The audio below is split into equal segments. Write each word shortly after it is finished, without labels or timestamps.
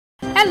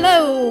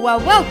Hello,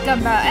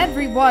 welcome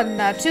everyone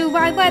to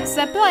my Let's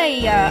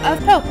Play of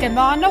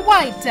Pokemon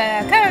White,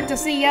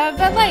 courtesy of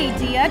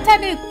Lady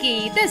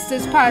Tanuki. This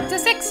is part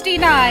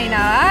 69, and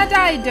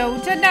I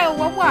don't know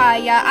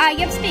why I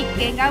am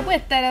speaking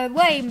with a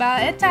lame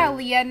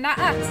Italian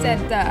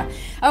accent.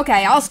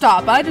 Okay, I'll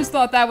stop. I just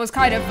thought that was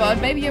kind of fun.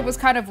 Maybe it was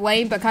kind of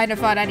lame, but kind of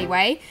fun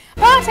anyway.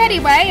 But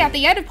anyway, at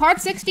the end of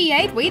part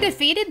 68, we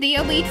defeated the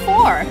Elite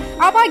Four.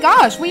 Oh my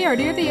gosh, we are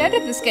near the end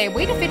of this game.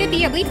 We defeated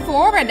the Elite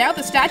Four, and now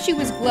the statue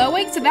is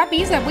glowing, so that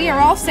means that we are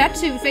all set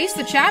to face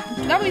the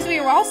that means we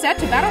are all set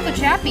to battle the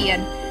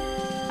champion.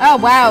 Oh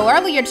wow,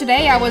 earlier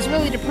today I was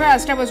really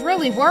depressed. I was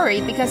really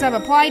worried because I've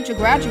applied to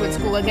graduate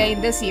school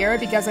again this year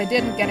because I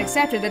didn't get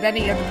accepted at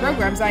any of the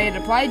programs I had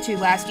applied to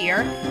last year,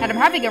 and I'm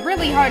having a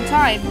really hard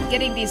time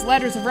getting these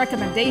letters of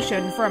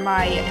recommendation from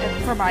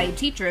my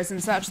teachers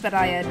and such that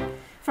I had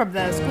from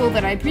the school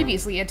that I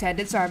previously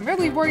attended, so I'm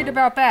really worried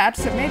about that.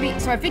 So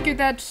I figured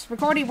that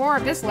recording more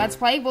of this Let's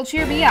Play will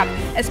cheer me up,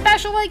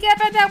 especially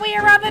given that we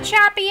are on the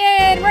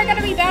champion! We're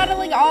gonna be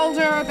battling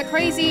Alder, the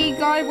crazy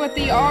guy with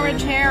the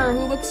orange hair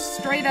who looks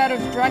straight out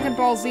of Dragon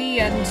Ball Z,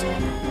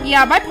 and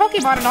yeah, my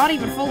Pokemon are not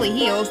even fully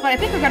healed, but I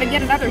think we're gonna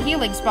get another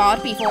healing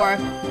spot before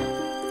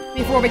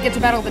we get to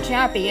battle the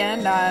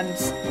champion,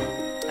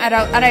 and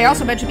I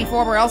also mentioned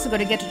before we're also going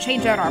to get to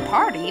change out our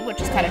party,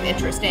 which is kind of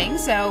interesting,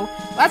 so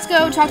let's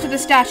go talk to the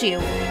statue.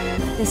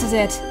 This is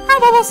it.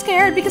 I'm almost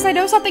scared because I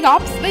know something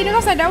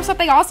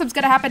awesome's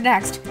going to happen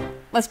next.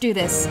 Let's do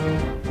this.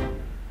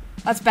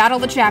 Let's battle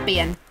the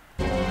champion.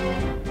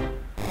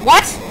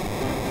 What?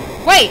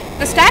 Wait,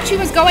 the statue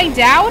is going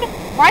down?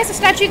 Why is the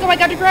statue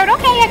going underground?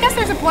 Okay, I guess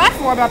there's a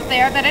platform up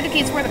there that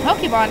indicates where the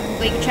Pokemon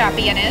League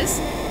champion is.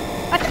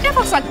 I think that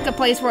looks like a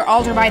place where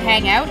Alder might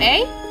hang out,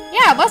 eh?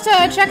 Yeah, let's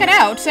check it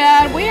out.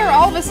 We're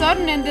all of a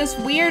sudden in this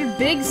weird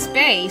big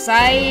space.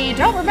 I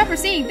don't remember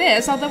seeing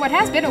this, although it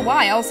has been a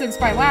while since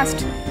my last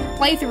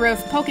playthrough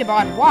of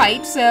Pokemon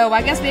White, so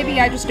I guess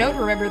maybe I just don't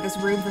remember this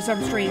room for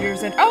some strange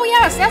reason. Oh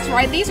yes, that's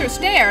right, these are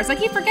stairs. I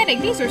keep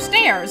forgetting, these are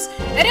stairs.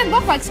 They didn't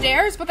look like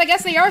stairs, but I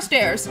guess they are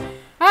stairs.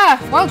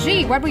 Ah, well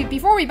gee,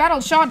 before we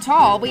battled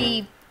Chantal,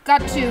 we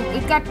had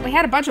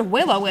a bunch of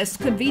Will-O-Wisps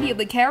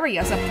conveniently carry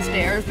us up the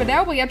stairs, but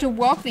now we have to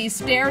walk these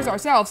stairs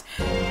ourselves.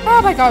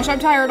 Oh my gosh, I'm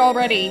tired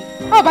already.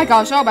 Oh my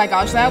gosh,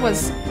 that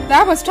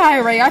was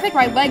tiring. I think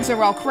my legs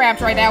are all cramped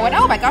right now, and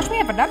oh my gosh, we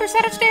have another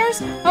set of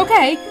stairs?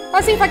 Okay,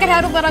 let's see if I can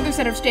handle that other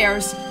set of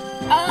stairs.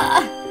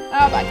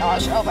 Oh my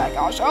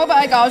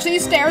gosh,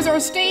 these stairs are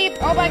steep.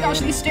 Oh my gosh,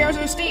 these stairs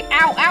are steep.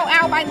 Ow, ow,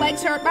 ow, my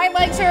legs hurt.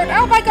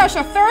 Oh my gosh,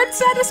 a third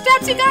set of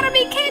steps? You gotta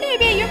be kidding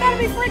me. You gotta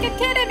be freaking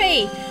kidding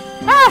me.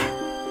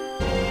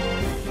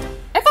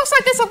 It looks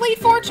like this Elite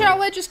Four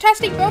challenge is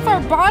testing both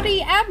our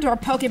body and our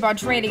Pokemon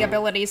training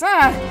abilities.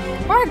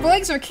 My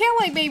legs are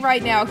killing me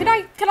right now. Can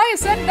I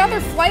ascend another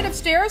flight of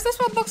stairs? This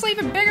one looks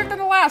even bigger than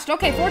the last.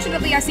 Okay,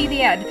 fortunately I see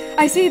the end.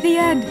 I see the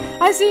end,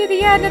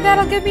 and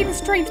that'll give me the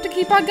strength to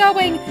keep on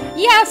going.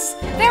 Yes!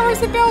 There is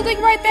the building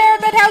right there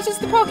that houses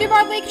the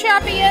Pokemon League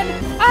champion.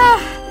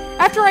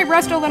 After I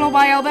rest a little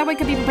while, then we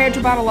can be prepared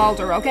to battle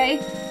Alder, okay?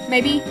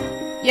 Maybe?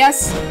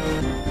 Yes?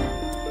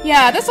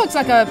 Yeah, this looks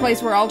like a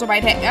place where Alder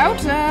might hang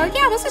out.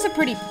 Yeah, this is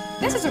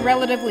a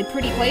relatively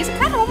pretty place. It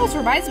kind of almost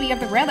reminds me of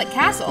the Relic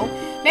Castle.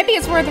 Maybe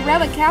it's where the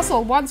Relic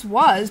Castle once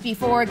was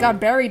before it got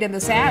buried in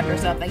the sand or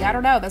something. I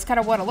don't know, that's kind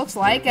of what it looks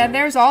like. And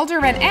there's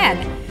Alder and N.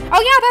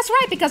 Oh yeah, that's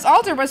right, because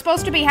Alder was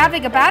supposed to be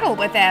having a battle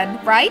with N,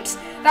 right?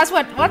 That's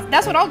what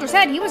Alder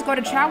said. He was going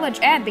to challenge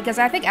N, because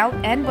I think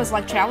N was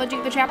like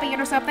challenging the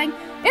champion or something.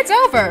 It's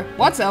over!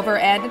 What's over,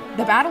 N?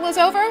 The battle is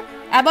over?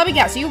 And let me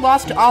guess, you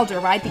lost to Alder,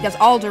 right? Because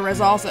Alder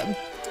is awesome.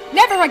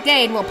 Never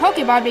again will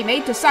Pokemon be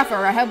made to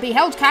suffer or be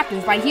held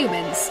captive by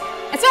humans.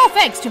 It's all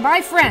thanks to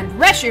my friend,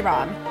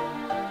 Reshiram.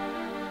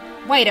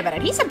 Wait a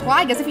minute, he's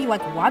implying as if he,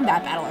 won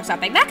that battle or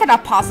something. That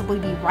cannot possibly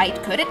be right,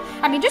 could it?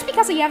 I mean, just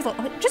because he has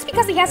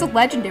a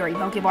legendary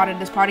Pokemon in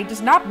his party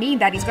does not mean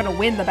that he's gonna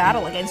win the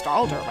battle against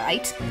Alder,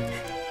 right?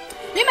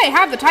 You may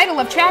have the title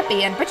of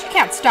champion, but you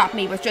can't stop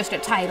me with just a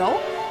title.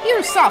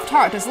 Your soft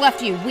heart has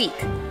left you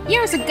weak.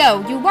 Years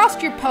ago, you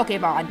lost your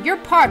Pokemon, your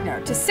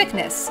partner, to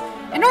sickness.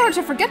 In order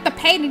to forget the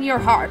pain in your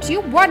heart,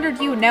 you wandered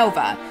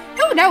Unova.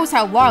 Who knows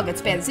how long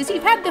it's been since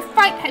you've had to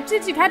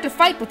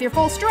fight with your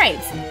full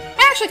strength.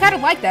 I actually kind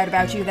of like that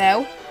about you,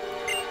 though.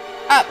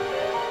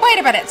 Wait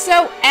a minute,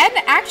 so N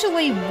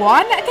actually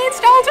won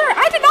against Alder?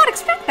 I did not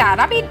expect that.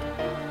 I mean,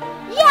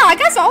 yeah, I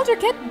guess Alder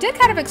did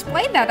kind of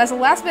explain that as a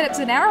last-minute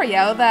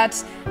scenario,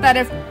 that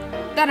if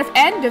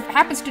N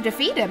happens to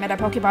defeat him in a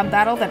Pokemon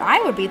battle, then I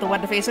would be the one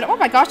to face it. Oh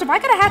my gosh, am I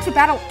gonna have to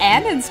battle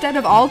N instead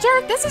of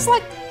Alder? This is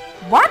like,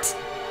 what?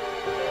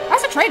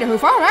 As a trainer who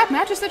far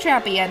outmatches the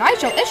champion, I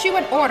shall issue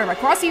an order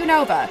across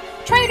Unova.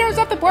 Trainers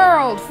of the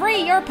world,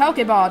 free your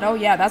Pokemon. Oh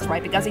yeah, that's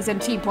right, because he's in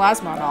Team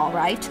Plasma and all,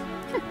 right?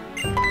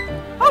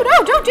 Oh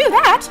no, don't do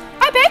that!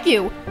 I beg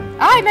you!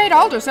 I made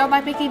Alder sound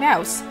like Mickey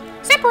Mouse.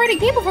 Separating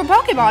people from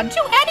Pokemon, do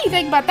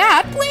anything but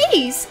that,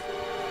 please!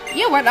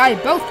 You and I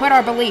both put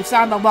our beliefs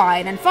on the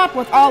line and fought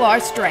with all our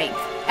strength.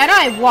 And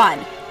I won.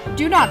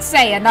 Do not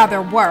say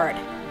another word.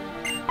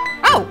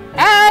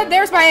 Oh,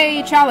 there's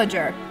my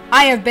challenger.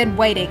 I have been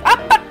waiting.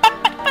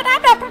 But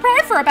I'm not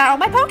prepared for a battle.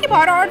 My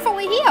Pokemon aren't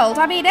fully healed.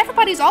 I mean,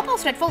 everybody's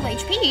almost at full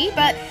HP,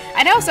 but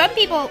I know some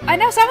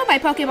of my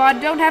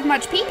Pokemon don't have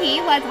much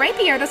PP, like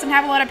Rapier doesn't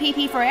have a lot of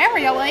PP for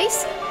Aerial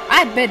Ace.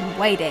 I've been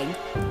waiting.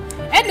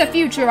 In the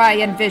future I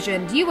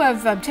envisioned, you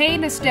have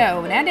obtained a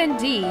stone, and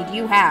indeed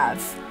you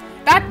have.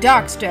 That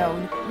Dark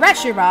Stone,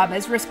 Reshiram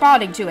is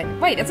responding to it.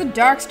 Wait, it's a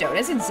Dark Stone.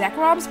 Isn't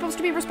Zekrom supposed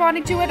to be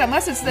responding to it?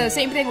 Unless it's the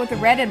same thing with the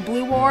red and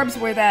blue orbs,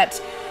 where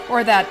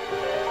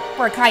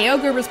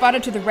Kyogre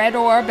responded to the red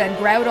orb and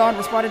Groudon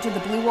responded to the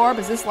blue orb.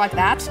 Is this like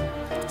that?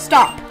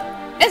 Stop.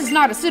 This is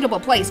not a suitable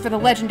place for the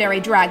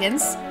legendary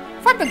dragons.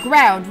 From the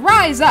ground,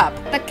 rise up,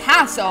 the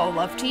castle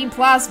of Team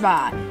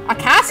Plasma. A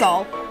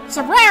castle?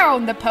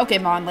 Surround the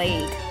Pokemon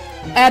League.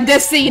 And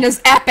this scene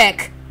is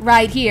epic,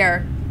 right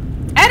here.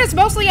 And it's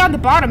mostly on the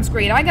bottom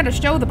screen. I'm gonna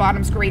show the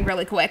bottom screen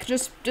really quick,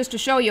 just to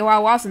show you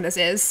how awesome this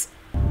is.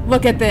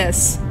 Look at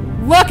this.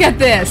 Look at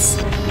this.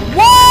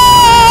 Whoa!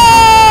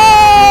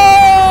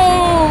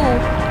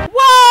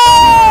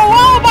 Whoa!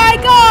 Oh my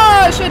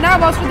gosh! And now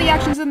most of the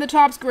action's in the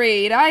top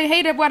screen. I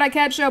hate it when I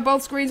can't show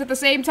both screens at the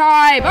same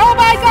time. Oh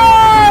my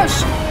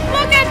gosh!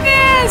 Look at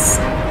this!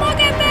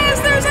 Look at this!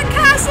 There's a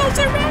castle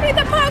surrounding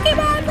the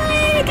Pokemon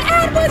League!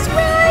 Ed was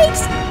right!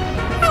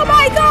 Oh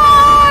my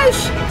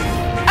gosh!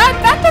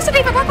 That doesn't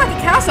even look like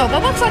a castle.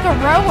 That looks like a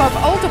row of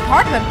old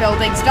apartment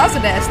buildings,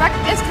 doesn't it? That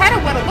is kind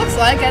of what it looks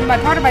like, and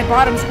part of my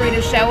bottom screen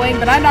is showing,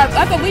 but I'm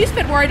the least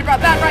bit worried about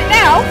that right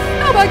now.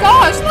 Oh my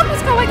gosh, look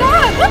what's going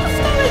on! Look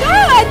what's going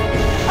on!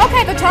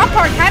 Okay, the top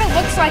part kind of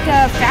looks like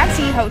a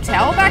fancy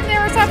hotel back there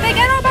or something,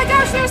 and oh my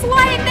gosh, there's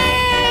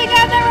lightning!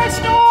 And there are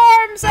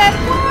storms, and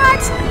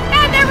what?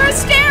 And there are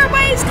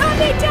stairways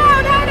coming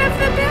down out of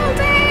the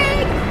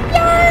building!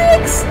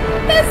 Yikes!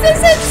 This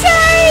is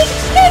insane!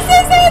 This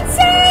is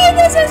insane!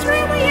 This is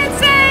really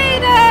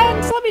insane!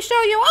 And let me show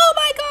you. Oh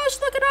my gosh,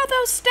 look at all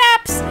those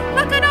steps!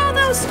 Look at all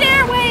those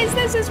stairways!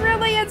 This is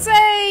really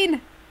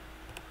insane!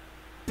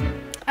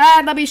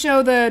 And let me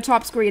show the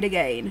top screen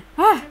again.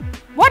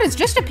 What has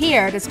just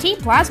appeared is Team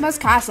Plasma's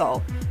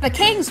castle. The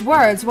king's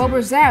words will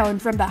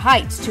resound from the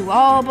heights to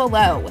all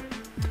below.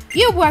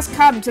 You must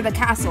come to the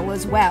castle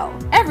as well.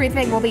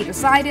 Everything will be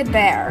decided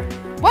there.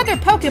 Whether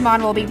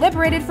Pokemon will be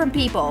liberated from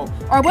people,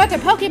 or whether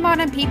Pokemon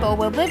and people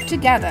will live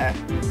together.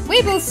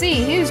 We will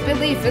see whose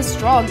belief is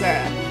stronger,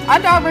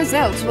 and our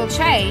results will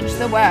change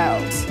the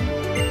world.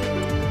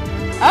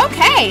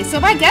 Okay,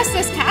 so I guess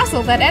this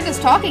castle that Ed is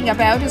talking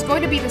about is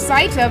going to be the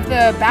site of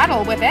the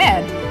battle with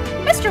Ed.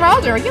 Mr.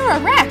 Alder, you're a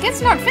wreck.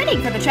 It's not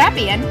fitting for the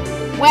champion.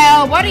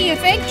 Well, what do you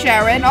think,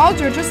 Sharon?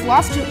 Alder just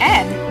lost to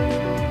Ed.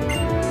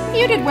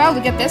 You did well to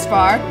get this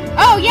far.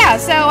 Oh yeah,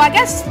 so I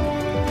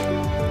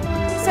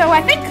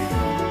think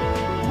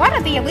one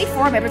of the Elite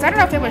Four members, I don't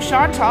know if it was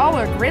Chantal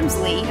or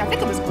Grimsley, I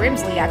think it was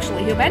Grimsley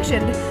actually, who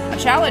mentioned a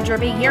challenger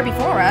being here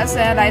before us,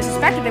 and I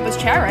suspected it was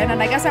Charon,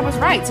 and I guess I was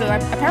right, so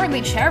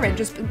apparently Charon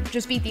just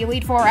beat the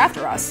Elite Four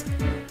after us.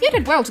 You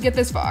did well to get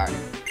this far.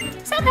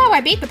 Somehow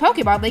I beat the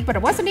Pokemon League, but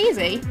it wasn't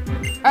easy.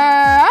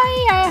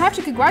 I have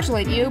to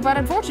congratulate you, but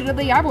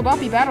unfortunately I will not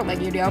be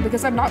battling you now,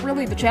 because I'm not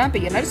really the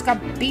champion. I just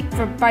got beat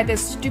by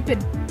this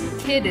stupid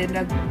kid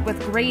with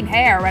green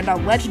hair and a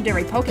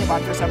legendary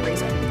Pokemon for some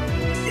reason.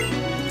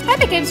 I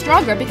became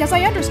stronger because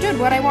I understood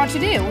what I want to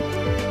do.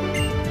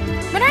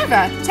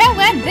 Minerva, tell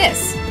Ed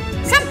this.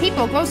 Some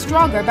people grow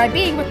stronger by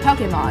being with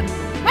Pokemon.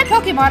 My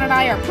Pokemon and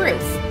I are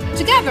proof.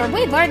 Together,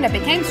 we learned and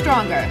became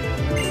stronger.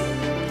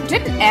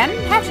 Didn't N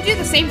have to do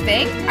the same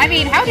thing? I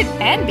mean, how did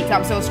N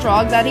become so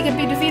strong that he could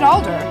defeat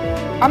Alder?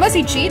 Unless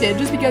he cheated,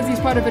 just because he's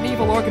part of an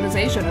evil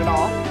organization and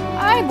all.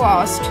 I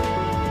lost.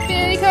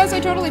 Because I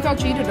totally felt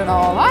cheated and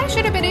all. I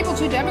should have been able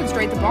to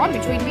demonstrate the bond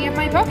between me and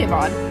my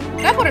Pokemon.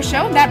 That would have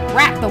shown that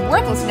brat the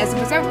worthlessness of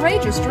his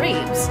outrageous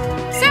dreams.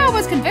 So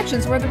his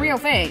convictions were the real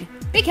thing.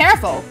 Be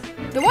careful.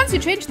 The ones who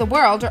change the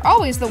world are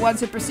always the ones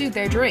who pursued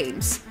their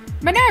dreams.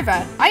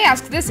 Minerva, I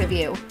ask this of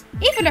you.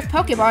 Even if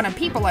Pokemon and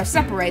people are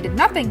separated,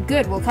 nothing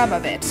good will come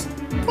of it.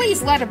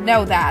 Please let him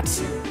know that.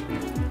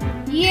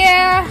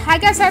 Yeah, I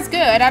guess that's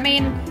good. I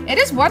mean, it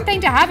is one thing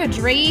to have a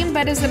dream,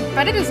 but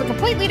it is a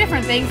completely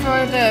different thing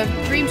for the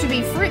dream to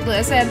be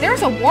fruitless, and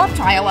there's a warp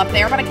tile up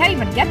there, but I can't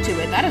even get to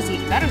it. That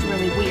is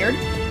really weird.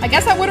 I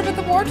guess that would have been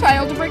the warp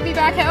tile to bring me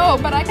back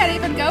home, but I can't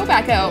even go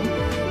back home.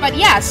 But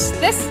yes,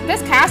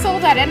 this castle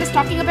that Ed is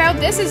talking about,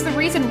 this is the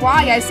reason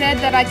why I said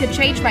that I could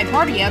change my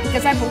party up,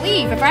 because I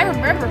believe, if I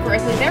remember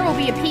correctly, there will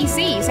be a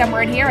PC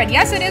somewhere in here, and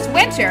yes, it is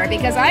winter,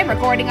 because I'm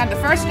recording on the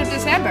 1st of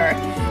December,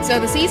 so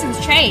the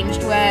seasons changed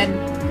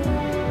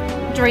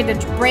during the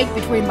break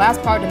between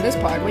last part and this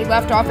part. We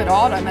left off in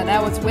autumn, and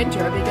now it's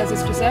winter, because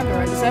it's December,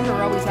 and December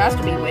always has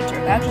to be winter.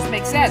 That just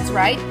makes sense,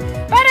 right?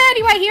 But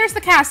anyway, here's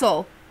the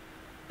castle.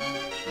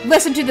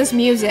 Listen to this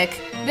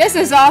music. This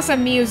is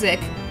awesome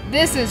music.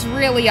 This is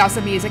really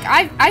awesome music.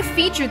 I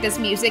featured this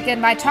music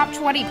in my top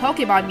 20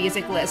 Pokemon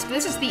music list.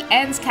 This is the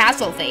N's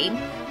Castle theme.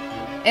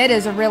 It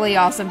is a really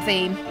awesome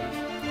theme.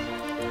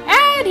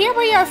 And here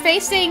we are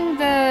facing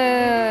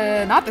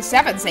not the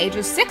 7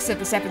 sages, 6 of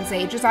the 7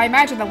 sages. I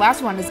imagine the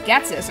last one is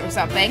Getsis or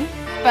something.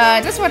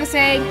 But this one is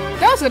saying,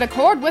 those in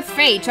accord with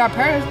fate are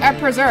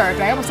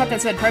preserved. I almost thought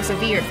that said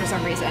persevered for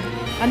some reason.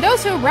 And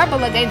those who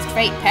rebel against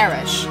fate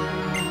perish.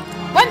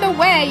 When the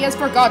way is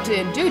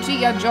forgotten,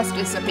 duty and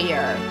justice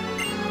appear.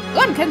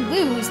 One can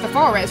lose the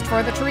forest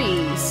for the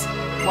trees.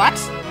 What?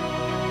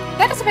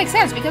 That doesn't make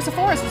sense because the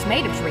forest is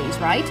made of trees,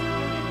 right?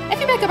 If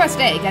you make a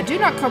mistake and do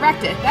not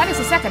correct it, that is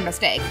a second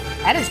mistake.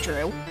 That is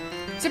true.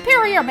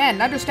 Superior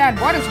men understand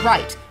what is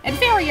right.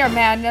 Inferior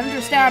men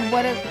understand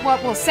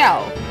what will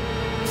sell.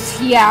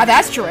 Yeah,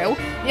 that's true.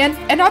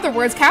 In other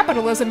words,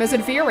 capitalism is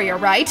inferior,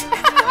 right?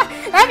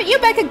 I mean, you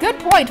make a good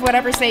point,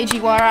 whatever sage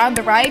you are on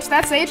the right.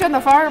 That sage on the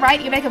far right,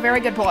 you make a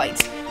very good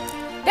point.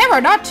 There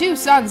are not 2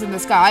 suns in the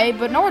sky,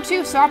 but nor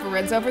 2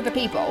 sovereigns over the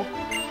people.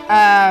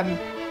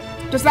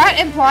 Does that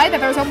imply that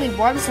there's only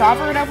one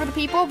sovereign over the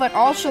people, that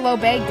all shall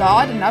obey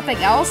God and nothing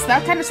else?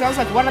 That kind of sounds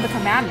like one of the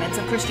commandments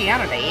of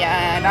Christianity,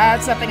 and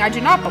that's something I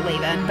do not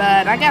believe in,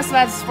 but I guess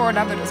that's for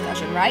another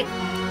discussion, right?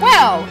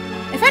 Well,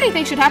 if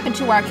anything should happen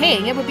to our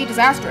king, it would be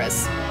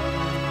disastrous.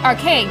 Our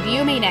king, do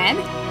you mean N?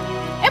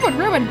 It would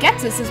ruin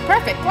Getsis'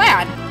 perfect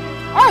plan.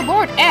 Our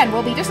Lord N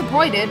will be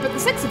disappointed, but the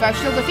 6 of us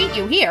shall defeat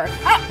you here.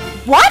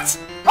 What?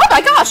 Oh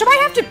my gosh, do I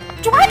have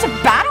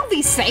to battle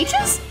these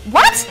sages?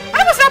 What?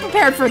 I was not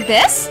prepared for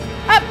this.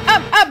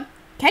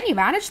 Can you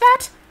manage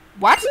that?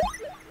 What?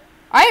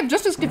 I am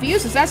just as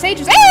confused as that sage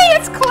is. Hey,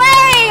 it's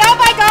Clay! Oh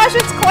my gosh,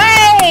 it's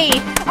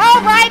Clay!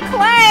 Alright,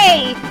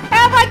 Clay!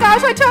 Oh my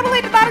gosh, I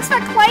totally did not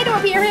expect Clay to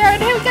appear here,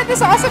 and here we get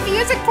this awesome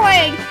music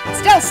playing.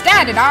 Still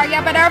standing, are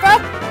ya,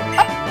 Minerva?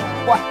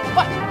 What?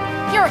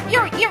 You're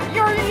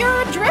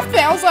drift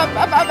veils.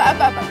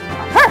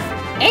 Perf!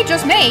 Ain't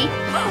just me.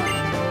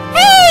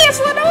 Hey, it's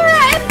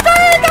Lenora and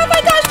Berg! Oh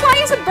my gosh, why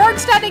isn't Berg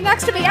standing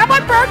next to me? I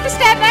want Berg to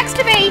stand next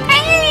to me!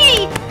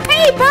 Hey!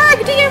 Hey,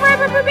 Berg, do you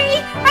remember me?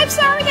 I'm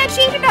sorry I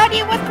cheated on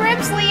you with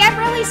Grimsley. I'm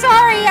really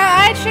sorry.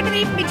 I shouldn't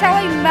even be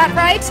telling you that,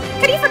 right?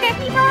 Can you forgive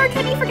me, Berg?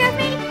 Can you forgive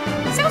me?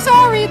 So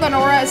sorry,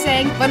 Lenora is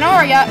saying.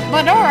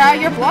 Lenora,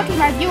 you're blocking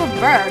my view of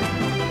Berg.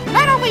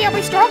 Not only are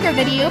we stronger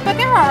than you, but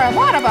there are a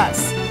lot of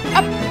us.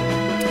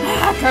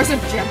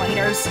 Cursed gym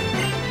leaders.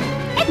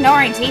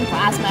 Ignoring Team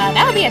Plasma,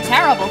 that would be a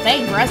terrible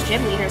thing for us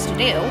gym leaders to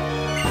do.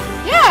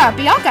 Yeah,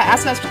 Bianca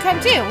asked us to come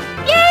too.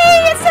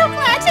 Yay! It's so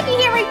glad to be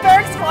hearing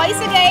Berg's voice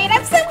again.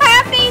 I'm so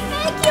happy.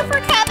 Thank you for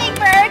coming,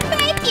 Berg.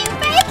 Thank you.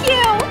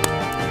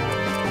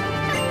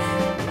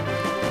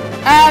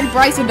 And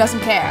Bryson doesn't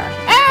care.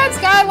 And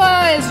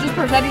Skyla is just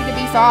pretending to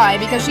be fine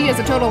because she is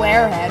a total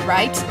airhead,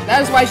 right?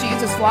 That is why she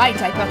uses flying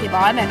type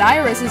Pokemon, and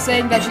Iris is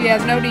saying that she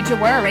has no need to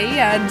worry,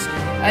 and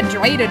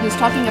Drayden is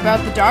talking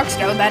about the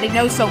Darkstone that he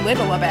knows so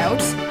little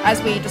about,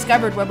 as we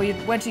discovered when we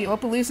went to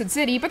Opelucid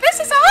City. But this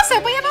is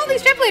awesome! We have all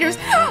these gym leaders!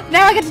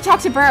 Now I get to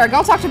talk to Berg.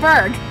 I'll talk to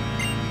Berg.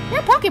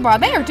 Your Pokemon,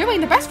 they are doing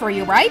the best for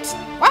you, right?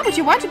 Why would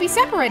you want to be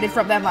separated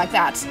from them like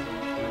that?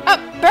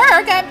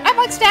 Berg, I'm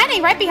like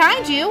standing right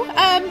behind you.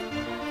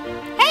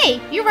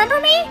 Hey, you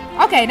remember me?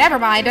 Okay, never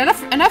mind.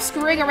 Enough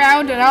screwing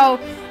around and all.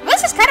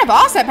 This is kind of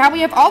awesome how we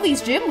have all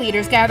these gym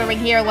leaders gathering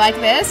here like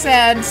this,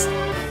 and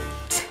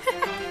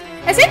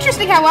it's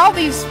interesting how all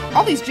these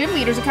gym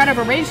leaders are kind of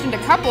arranged into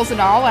couples and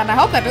all, and I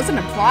hope that doesn't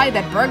imply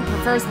that Berg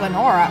prefers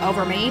Lenora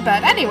over me,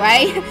 but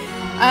anyway,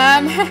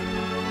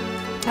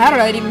 I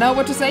don't even know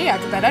what to say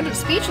after that. I'm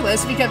just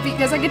speechless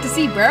because I get to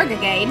see Berg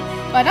again.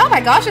 But oh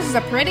my gosh, this is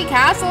a pretty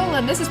castle,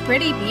 and this is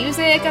pretty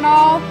music and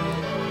all.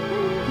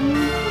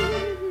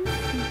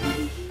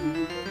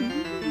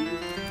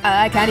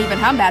 I can't even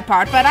hum that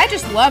part, but I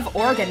just love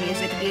organ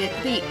music.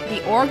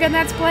 The organ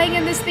that's playing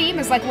in this theme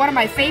is like one of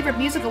my favorite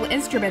musical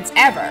instruments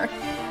ever.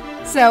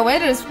 So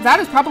that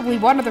is probably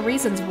one of the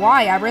reasons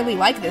why I really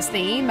like this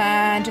theme.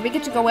 And do we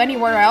get to go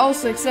anywhere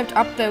else except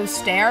up those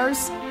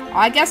stairs?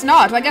 I guess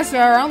not. I guess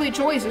our only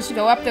choice is to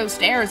go up those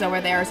stairs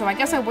over there, so I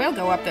guess I will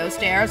go up those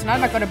stairs, and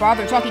I'm not going to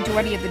bother talking to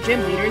any of the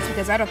gym leaders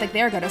because I don't think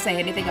they're going to say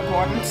anything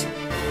important.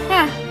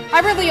 I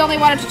really only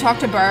wanted to talk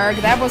to Berg.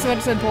 That was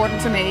what's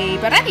important to me.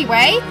 But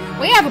anyway,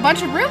 we have a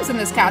bunch of rooms in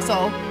this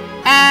castle.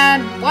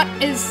 And what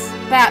is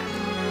that?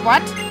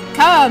 What?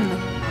 Come.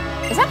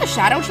 Is that the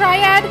Shadow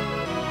Triad?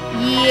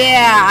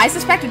 Yeah, I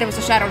suspected it was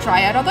the Shadow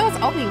Triad, although it's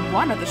only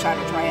one of the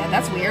Shadow Triad.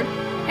 That's weird.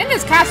 In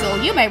this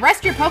castle, you may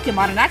rest your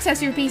Pokemon and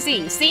access your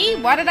PC. See?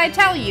 What did I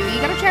tell you?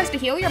 You got a chance to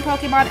heal your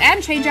Pokemon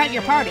and change out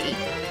your party.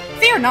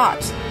 Fear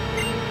not.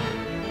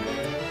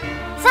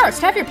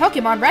 First, have your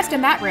Pokemon rest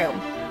in that room.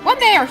 When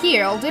they are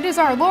healed, it is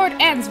our Lord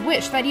N's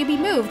wish that you be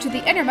moved to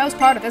the innermost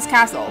part of this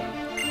castle.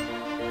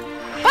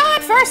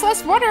 But first,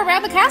 let's wander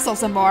around the castle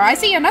some more. I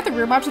see another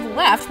room up to the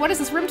left. What is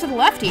this room to the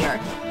left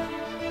here?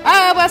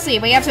 We'll see.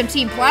 We have some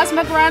Team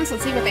Plasma grunts.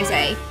 Let's see what they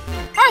say.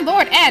 Our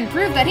Lord N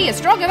proved that he is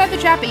stronger than the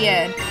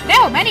champion.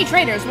 Now many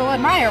trainers will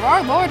admire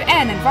our Lord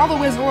N and follow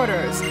his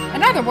orders.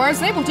 In other words,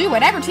 they will do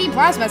whatever Team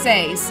Plasma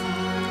says.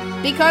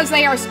 Because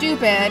they are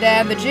stupid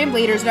and the gym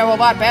leaders know a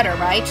lot better,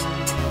 right?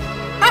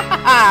 Ha!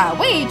 Haha,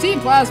 we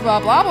Team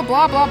Plasma, blah blah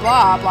blah blah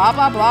blah blah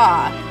blah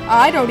blah.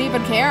 I don't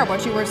even care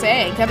what you were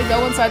saying. Can we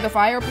go inside the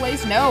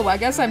fireplace? No, I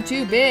guess I'm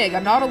too big.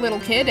 I'm not a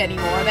little kid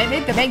anymore. They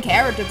made the main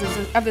characters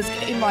of this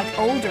game, like,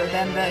 older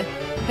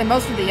than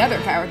most of the other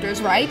characters,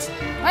 right?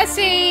 Let's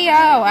see.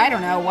 Oh, I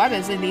don't know what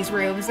is in these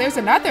rooms. There's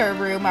another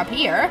room up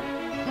here.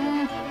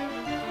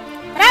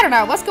 But I don't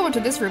know. Let's go into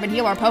this room and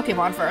heal our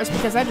Pokemon first,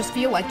 because I just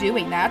feel like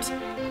doing that.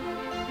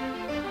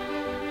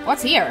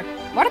 What's here?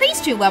 What are these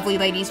two lovely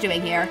ladies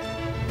doing here?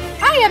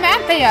 I am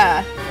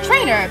Anthea!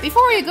 Trainer,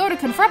 before you go to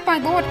confront my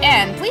Lord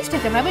N, please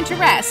take a moment to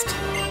rest.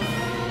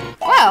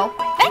 Well,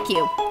 thank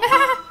you.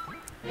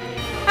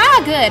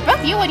 Ah, good.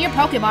 Both you and your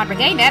Pokemon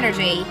regain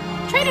energy.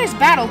 Trainers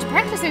battle to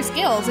practice their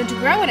skills and to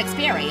grow in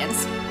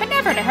experience, but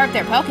never to hurt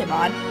their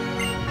Pokemon.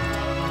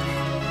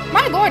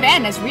 My Lord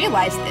N has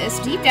realized this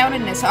deep down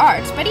in his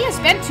heart, but he has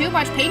spent too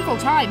much painful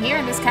time here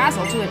in this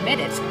castle to admit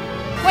it.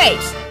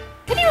 Wait,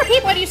 can you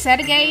repeat what you said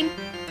again?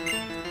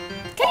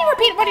 Can you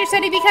repeat what you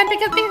said if you can?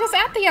 Because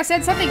Anthea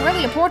said something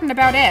really important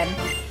about N.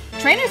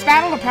 Trainers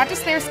battle to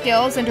practice their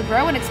skills and to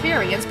grow in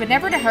experience, but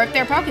never to hurt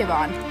their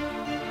Pokemon.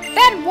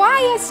 Then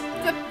why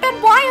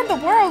in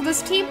the world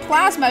is Team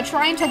Plasma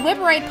trying to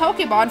liberate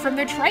Pokemon from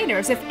their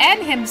trainers if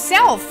N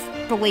himself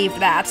believed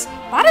that?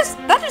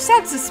 That just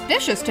sounds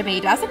suspicious to me,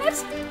 doesn't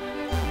it?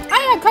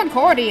 I am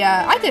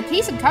Concordia. I give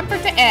peace and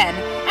comfort to N.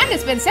 N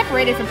has been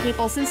separated from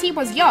people since he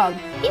was young.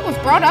 He was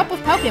brought up with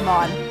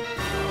Pokemon.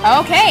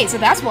 Okay, so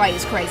that's why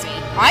he's crazy.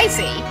 I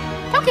see.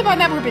 Pokemon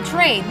that were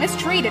betrayed,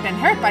 mistreated, and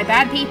hurt by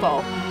bad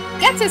people.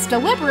 Ghetsis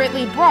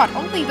deliberately brought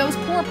only those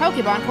poor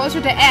Pokemon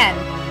closer to N.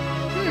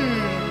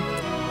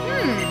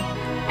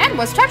 N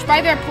was touched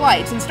by their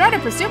plight and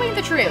started pursuing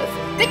the truth,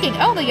 thinking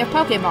only of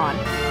Pokemon.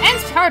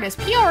 N's heart is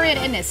pure and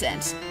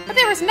innocent, but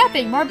there is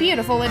nothing more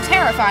beautiful and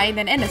terrifying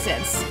than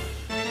innocence.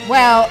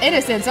 Well,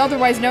 innocence,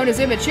 otherwise known as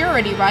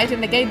immaturity, right?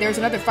 And again, there's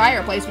another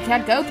fireplace we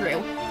can't go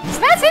through. So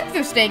that's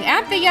interesting.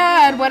 Anthea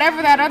and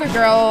whatever that other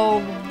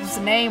girl's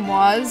name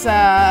was,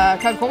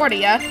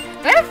 Concordia,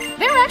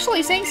 they're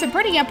actually saying some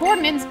pretty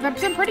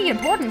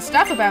important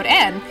stuff about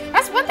N.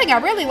 That's one thing I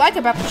really like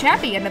about the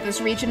champion of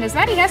this region, is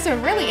that he has a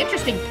really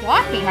interesting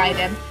plot behind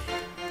him.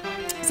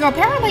 So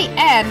apparently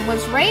N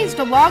was raised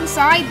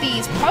alongside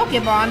these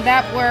Pokemon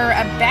that were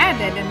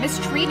abandoned and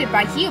mistreated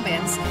by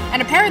humans,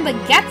 and apparently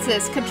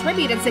Ghetsis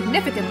contributed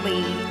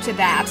significantly to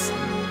that.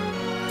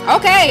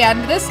 Okay,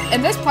 and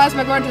this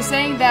Plasma Grunt is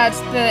saying that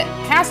the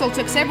castle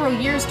took several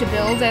years to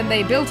build, and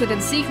they built it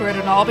in secret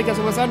and all because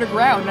it was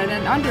underground, and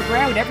in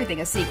underground everything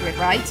is secret,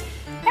 right?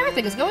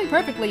 Everything is going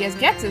perfectly as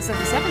Ghetsis of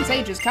the Seven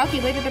Sages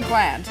calculated and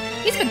planned.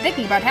 He's been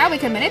thinking about how he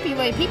can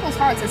manipulate people's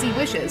hearts as he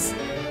wishes.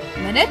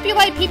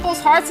 Manipulate people's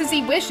hearts as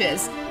he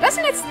wishes.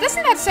 Doesn't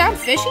that sound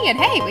fishy? And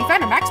hey, we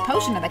found a max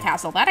potion in the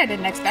castle. That I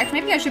didn't expect.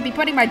 Maybe I should be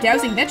putting my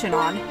dowsing Mitchin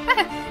on.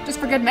 Just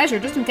for good measure,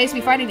 just in case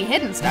we find any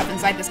hidden stuff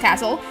inside this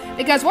castle.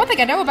 Because one thing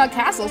I know about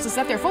castles is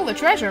that they're full of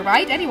treasure,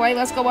 right? Anyway,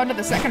 let's go on to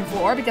the second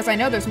floor because I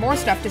know there's more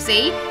stuff to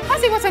see.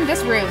 Let's see what's in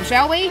this room,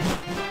 shall we?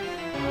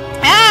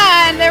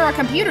 And there are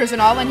computers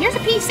and all, and here's a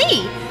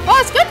PC.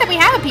 Well, it's good that we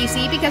have a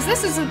PC because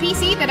this is a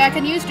PC that I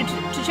can use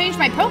to change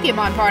my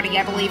Pokemon party,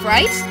 I believe,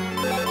 right?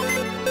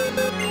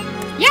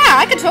 Yeah,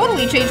 I could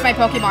totally change my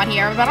Pokemon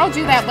here, but I'll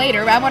do that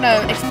later. I want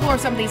to explore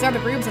some of these other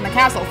rooms in the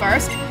castle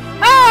first.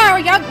 Ah,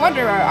 young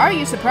wanderer, are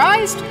you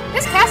surprised?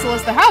 This castle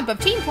is the hub of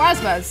Team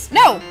Plasma's.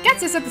 No,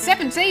 Ghetsis of the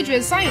Seven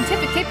Sages'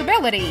 scientific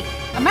capability.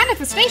 A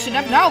manifestation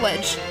of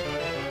knowledge.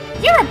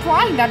 You're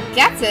implying that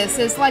Ghetsis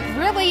is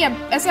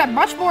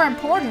much more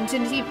important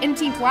in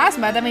Team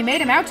Plasma than we made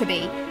him out to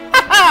be.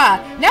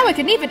 Haha! Now we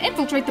can even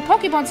infiltrate the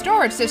Pokemon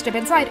storage system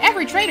inside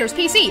every trainer's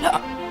PC.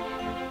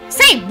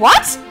 Say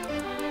what?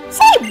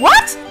 Say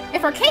what?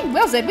 If our king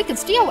wills it, we can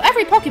steal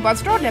every Pokemon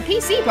stored in a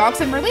PC box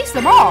and release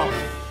them all.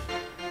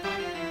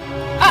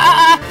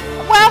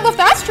 Well, if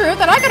that's true,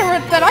 then I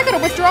gotta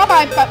withdraw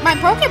my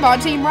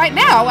Pokemon team right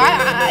now.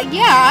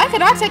 Yeah, I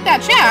cannot take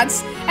that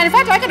chance. And in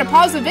fact, I gotta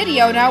pause the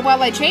video now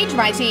while I change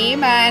my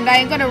team, and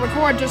I'm gonna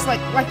record just like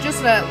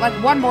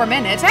one more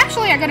minute.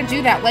 Actually, I gotta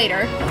do that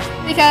later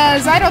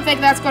because I don't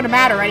think that's gonna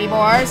matter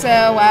anymore. So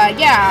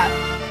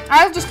yeah.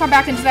 I'll just come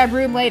back into that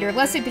room later.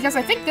 Let's see, because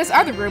I think this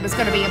other room is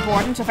going to be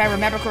important, if I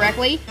remember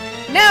correctly.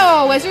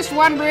 No, it's just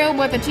one room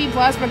with a Team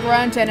Plasma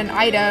Grunt and an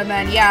item,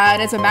 and yeah,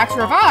 and it's a Max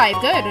Revive.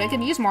 Good, I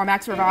can use more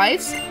Max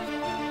Revives.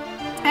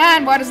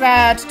 And what does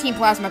that Team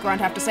Plasma Grunt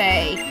have to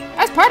say?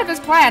 As part of his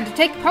plan to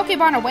take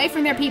Pokemon away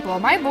from their people,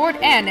 my Lord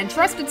N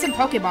entrusted some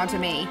Pokemon to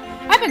me.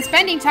 I've been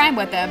spending time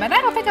with them, and I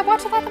don't think I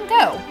want to let them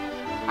go.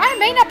 I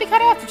may not be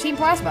cut off for Team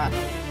Plasma.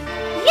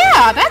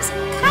 Yeah, that's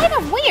kind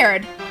of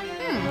weird.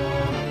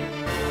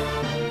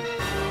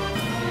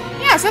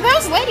 Yeah, so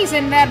those ladies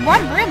in that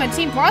one room in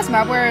Team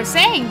Plasma were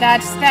saying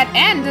that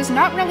N does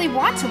not really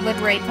want to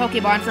liberate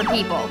Pokemon from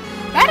people.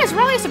 That is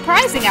really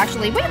surprising,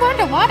 actually. We learned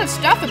a lot of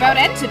stuff about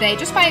N today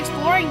just by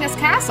exploring this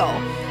castle.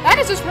 That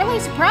is just really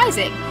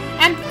surprising.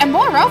 And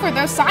moreover,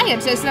 those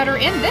scientists that are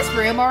in this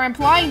room are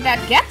implying that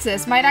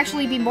Ghetsis might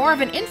actually be more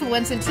of an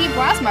influence in Team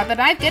Plasma than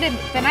I've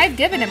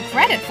given him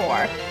credit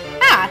for.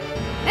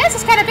 This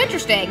is kind of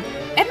interesting.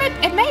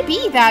 It may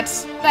be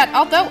that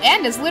although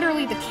N is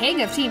literally the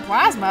king of Team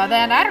Plasma,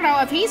 then I don't know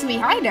if he's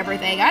behind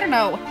everything. I don't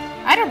know.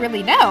 I don't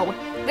really know.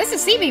 This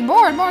is seeming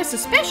more and more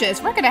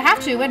suspicious. We're gonna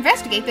have to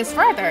investigate this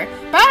further.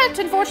 But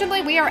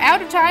unfortunately, we are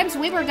out of time, so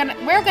we're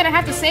gonna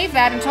have to save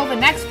that until the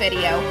next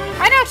video.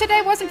 I know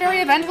today wasn't very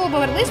eventful,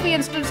 but at least we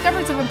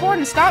discovered some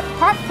important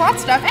plot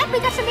stuff, and we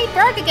got to meet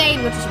Berg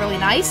again, which is really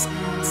nice.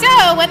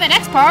 So, in the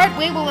next part,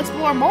 we will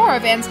explore more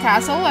of N's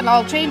castle, and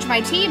I'll change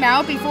my team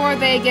out before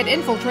they get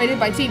infiltrated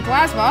by Team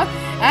Plasma.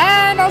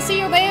 And I'll see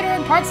you later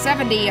in part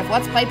 70 of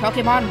Let's Play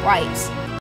Pokemon White.